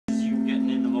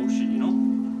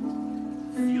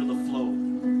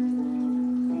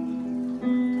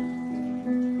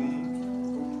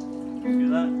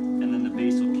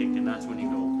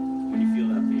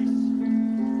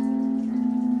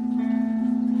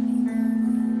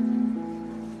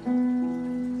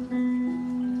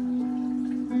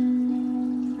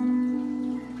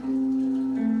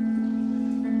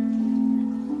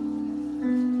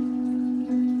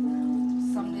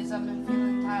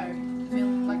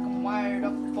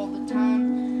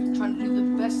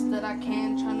best that I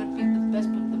can, trying to be the best,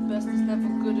 but the best is never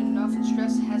good enough, and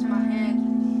stress has my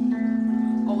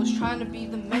hand. Always trying to be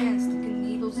the man, sticking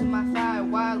needles in my thigh.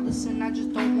 Why listen? I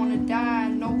just don't want to die. I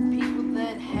know people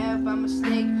that have by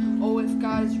mistake. Oh, if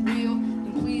God is real,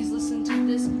 then please listen to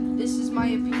this. This is my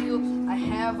appeal. I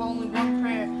have only one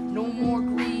prayer, no more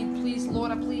greed. Please,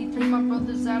 Lord, I plead, take my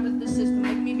brothers out of the system.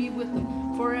 Make me be with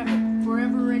them forever,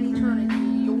 forever and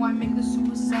eternity. Yo, I make the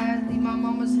suicide, leave my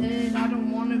mama's head. I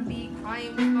don't want to be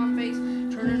crying with my face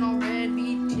turning all red,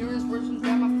 be tears bursting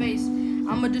down my face.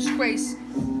 I'm a disgrace.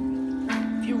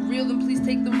 If you're real, then please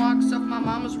take the marks off my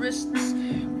mama's wrists.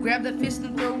 Grab that fist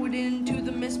and throw it into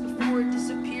the mist before it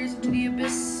disappears into the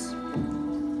abyss.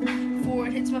 Before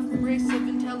it hits my brace of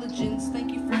intelligence.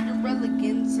 Thank you for your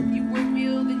elegance. If you were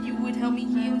real, then you would help me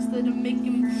heal instead of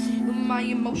making my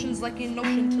emotions like an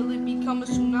ocean till it become a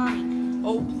tsunami.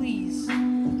 Oh, please.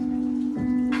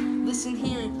 Listen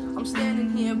here, I'm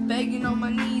standing here begging on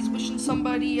my knees, wishing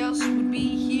somebody else would be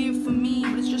here for me,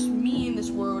 but it's just me in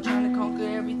this world trying to conquer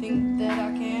everything that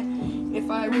I can. If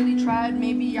I really tried,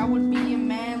 maybe I would be a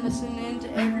man, listening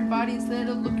to everybody instead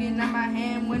of looking at my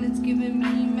hand when it's giving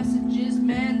me messages.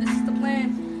 Man, this is the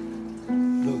plan.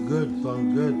 Look good,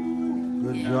 sound good.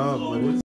 Good job, buddy.